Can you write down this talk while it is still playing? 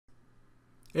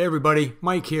Hey everybody,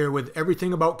 Mike here with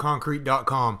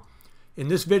everythingaboutconcrete.com. In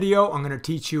this video, I'm going to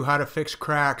teach you how to fix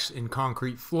cracks in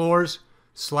concrete floors,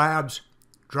 slabs,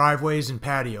 driveways, and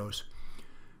patios.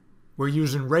 We're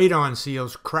using Radon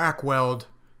Seal's CrackWeld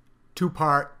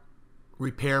 2-part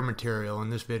repair material in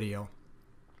this video.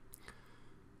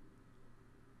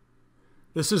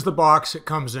 This is the box it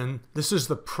comes in. This is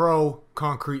the Pro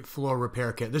Concrete Floor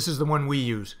Repair Kit. This is the one we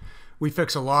use. We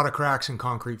fix a lot of cracks in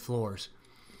concrete floors.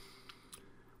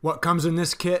 What comes in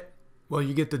this kit? Well,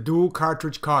 you get the dual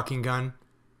cartridge caulking gun,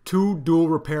 2 dual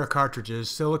repair cartridges,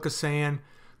 silica sand,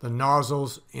 the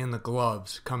nozzles, and the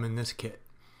gloves come in this kit.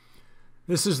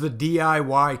 This is the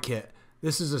DIY kit.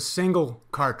 This is a single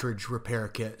cartridge repair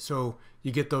kit. So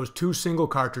you get those 2 single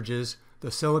cartridges, the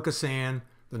silica sand,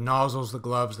 the nozzles, the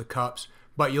gloves, the cups,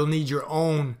 but you'll need your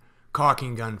own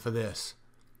caulking gun for this.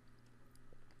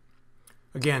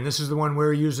 Again, this is the one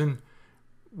we're using.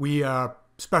 We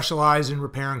specialize in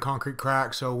repairing concrete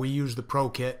cracks, so we use the Pro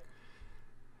kit.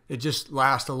 It just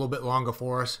lasts a little bit longer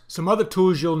for us. Some other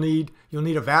tools you'll need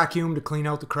a vacuum to clean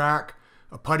out the crack,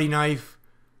 a putty knife,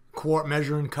 quart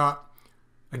measuring cup.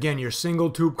 Again, your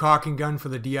single tube caulking gun for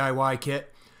the DIY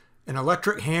kit. An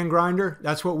electric hand grinder,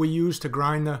 that's what we use to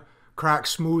grind the crack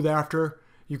smooth after.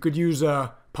 You could use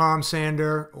a palm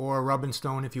sander or a rubbing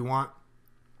stone if you want.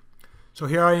 So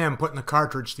here I am putting the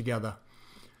cartridge together.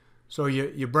 So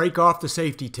you break off the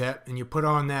safety tip and you put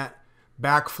on that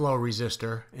backflow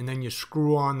resistor, and then you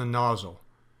screw on the nozzle.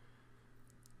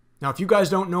 Now, if you guys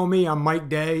don't know me, I'm Mike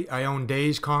Day. I own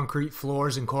Day's Concrete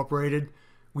Floors Incorporated.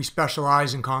 We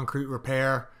specialize in concrete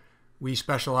repair. We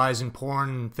specialize in pouring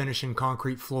and finishing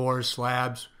concrete floors,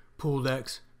 slabs, pool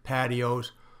decks,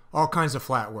 patios, all kinds of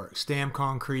flat work, stamp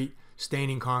concrete,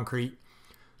 staining concrete.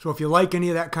 So if you like any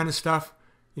of that kind of stuff,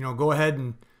 go ahead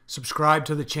and subscribe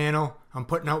to the channel. I'm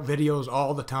putting out videos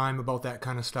all the time about that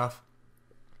kind of stuff.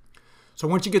 So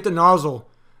once you get the nozzle,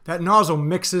 that nozzle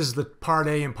mixes the part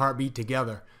A and part B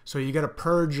together. So you got to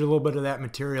purge a little bit of that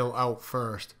material out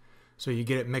first so you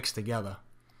get it mixed together.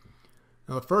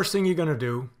 Now the first thing you're going to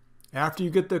do after you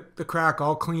get the crack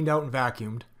all cleaned out and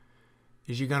vacuumed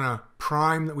is you're going to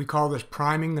prime. We call this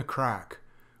priming the crack.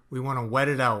 We want to wet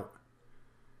it out.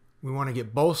 We want to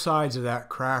get both sides of that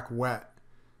crack wet.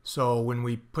 So when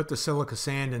we put the silica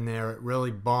sand in there, it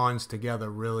really bonds together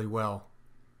really well.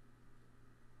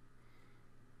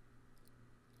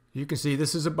 You can see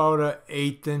this is about an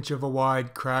 1/8 inch of a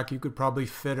wide crack. You could probably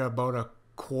fit about a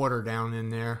 1/4 down in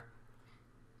there.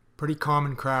 Pretty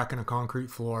common crack in a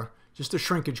concrete floor. Just a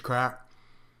shrinkage crack.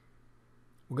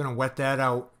 We're going to wet that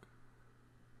out.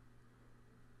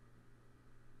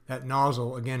 That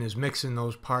nozzle, again, is mixing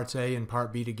those parts A and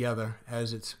part B together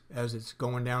as it's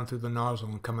going down through the nozzle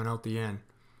and coming out the end.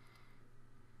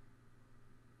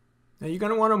 Now you're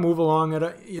going to want to move along at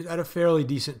a fairly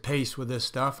decent pace with this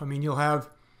stuff. I mean, you'll have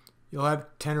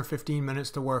 10 or 15 minutes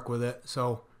to work with it.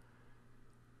 So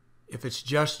if it's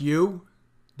just you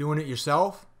doing it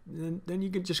yourself, then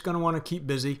you're just going to want to keep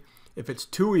busy. If it's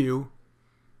 2 of you,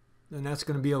 then that's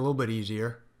going to be a little bit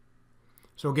easier.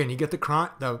 So again, you get the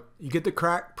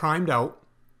crack primed out,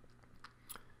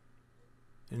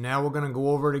 and now we're going to go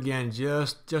over it again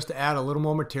just to add a little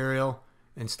more material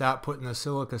and start putting the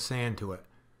silica sand to it.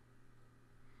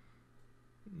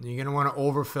 You're going to want to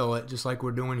overfill it just like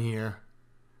we're doing here.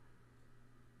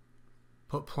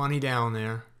 Put plenty down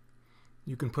there.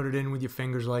 You can put it in with your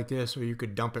fingers like this, or you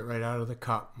could dump it right out of the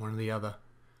cup, one or the other.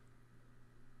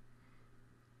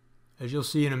 As you'll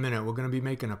see in a minute, we're going to be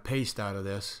making a paste out of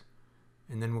this.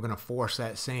 And then we're going to force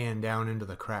that sand down into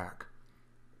the crack.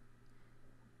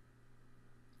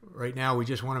 Right now we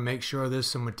just want to make sure there's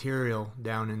some material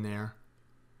down in there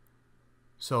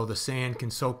so the sand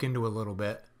can soak into a little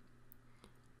bit.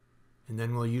 And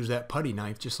then we'll use that putty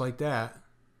knife just like that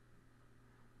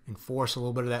and force a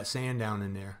little bit of that sand down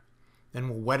in there. Then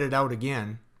we'll wet it out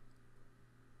again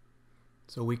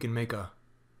so we can make a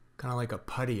kind of like a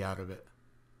putty out of it.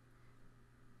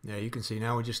 Yeah, you can see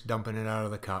now we're just dumping it out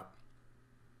of the cup.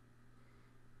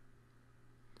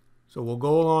 So we'll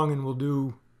go along and we'll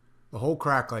do the whole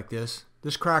crack like this.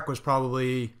 This crack was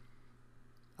probably,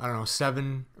 I don't know,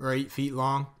 7 or 8 feet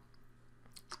long.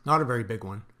 Not a very big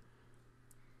one.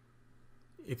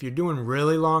 If you're doing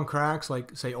really long cracks,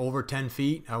 like say over 10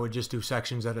 feet, I would just do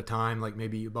sections at a time, like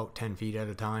maybe about 10 feet at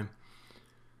a time.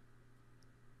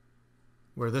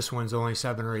 Where this one's only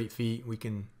 7 or 8 feet, we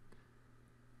can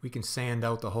sand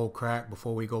out the whole crack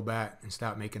before we go back and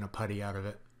start making a putty out of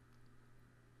it.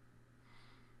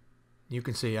 You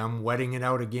can see I'm wetting it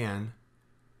out again,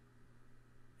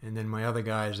 and then my other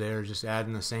guys there are just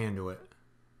adding the sand to it.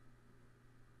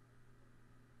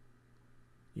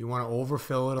 you want to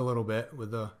overfill it a little bit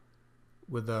with the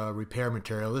repair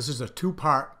material. This is a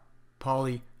 2-part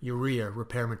polyurea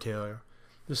repair material.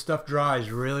 This stuff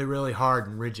dries really, really hard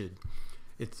and rigid.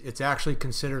 It's actually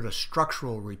considered a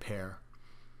structural repair.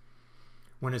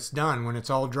 When it's done, when it's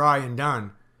all dry and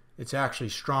done, it's actually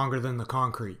stronger than the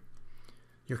concrete.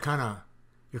 You're kind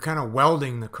of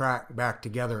welding the crack back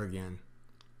together again.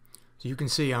 So you can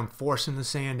see I'm forcing the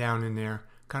sand down in there,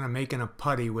 kind of making a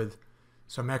putty with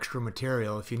some extra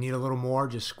material. If you need a little more,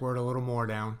 just squirt a little more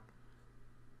down.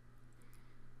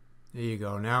 There you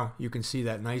go. Now you can see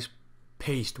that nice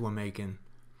paste we're making.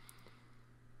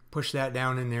 Push that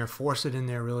down in there, force it in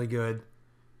there really good,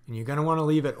 and you're going to want to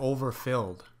leave it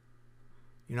overfilled.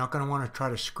 You're not going to want to try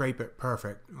to scrape it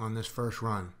perfect on this first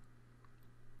run.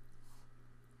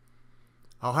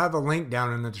 I'll have a link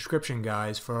down in the description,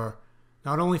 guys, for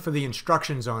not only for the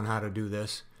instructions on how to do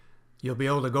this. You'll be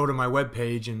able to go to my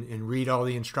webpage and read all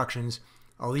the instructions.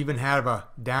 I'll even have a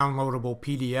downloadable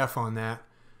PDF on that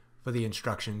for the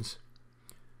instructions.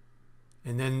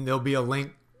 And then there'll be a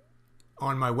link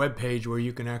on my webpage where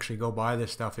you can actually go buy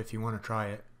this stuff if you want to try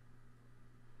it.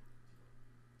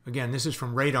 Again, this is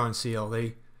from Radon Seal.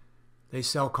 They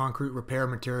sell concrete repair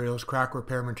materials, crack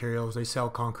repair materials. They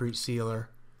sell concrete sealer.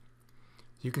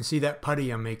 You can see that putty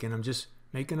I'm making. I'm just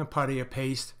making a putty, a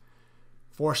paste,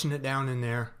 forcing it down in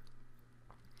there.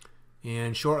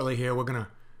 And shortly here we're gonna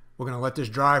let this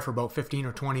dry for about 15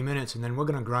 or 20 minutes, and then we're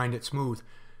gonna grind it smooth.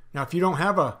 Now, if you don't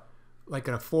have like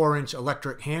a 4-inch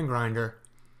electric hand grinder,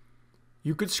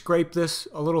 you could scrape this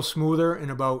a little smoother in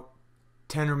about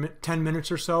 10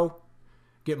 minutes or so.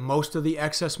 Get most of the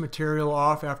excess material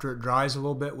off after it dries a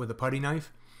little bit with a putty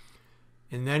knife,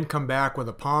 and then come back with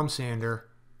a palm sander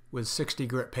with 60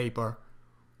 grit paper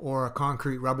or a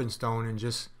concrete rubbing stone and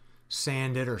just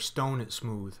sand it or stone it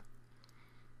smooth.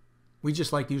 We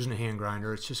just like using a hand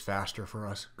grinder. It's just faster for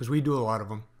us because we do a lot of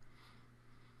them.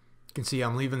 You can see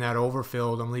I'm leaving that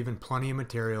overfilled. I'm leaving plenty of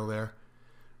material there.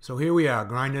 So here we are,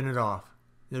 grinding it off.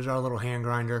 There's our little hand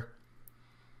grinder.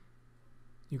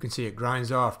 You can see it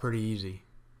grinds off pretty easy.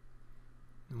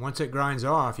 And once it grinds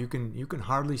off, you can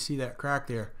hardly see that crack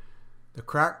there. The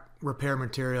crack repair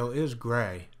material is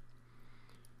gray,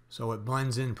 so it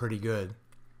blends in pretty good.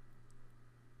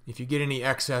 If you get any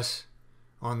excess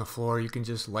on the floor, you can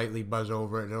just lightly buzz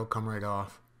over it. It'll come right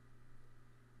off.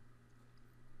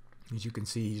 As you can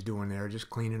see he's doing there, just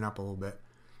cleaning up a little bit.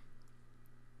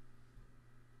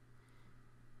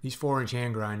 These 4-inch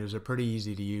hand grinders are pretty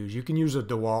easy to use. You can use a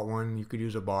DeWalt one. You could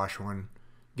use a Bosch one.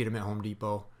 Get them at Home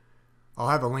Depot. I'll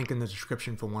have a link in the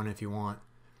description for one if you want.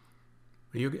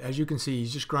 But as you can see,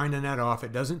 he's just grinding that off.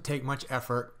 It doesn't take much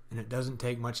effort, and it doesn't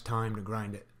take much time to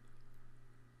grind it.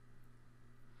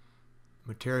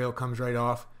 Material comes right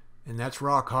off, and that's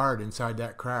rock hard inside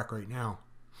that crack right now.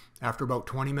 After about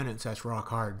 20 minutes, that's rock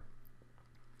hard.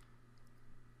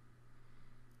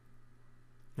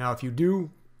 Now, if you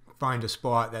do find a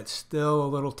spot that's still a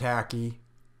little tacky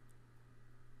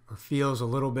or feels a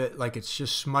little bit like it's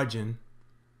just smudging,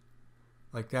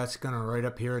 like that's gonna right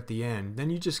up here at the end,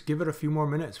 then you just give it a few more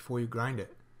minutes before you grind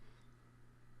it.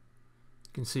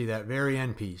 You can see that very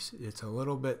end piece, it's a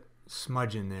little bit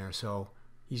smudging there, so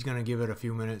he's gonna give it a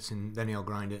few minutes and then he'll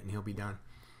grind it and he'll be done.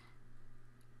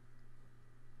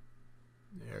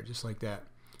 There, just like that.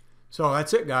 So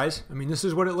that's it, guys. I mean, this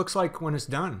is what it looks like when it's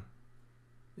done.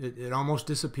 It almost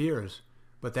disappears,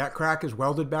 but that crack is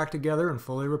welded back together and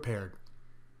fully repaired.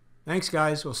 Thanks,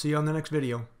 guys. We'll see you on the next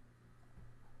video.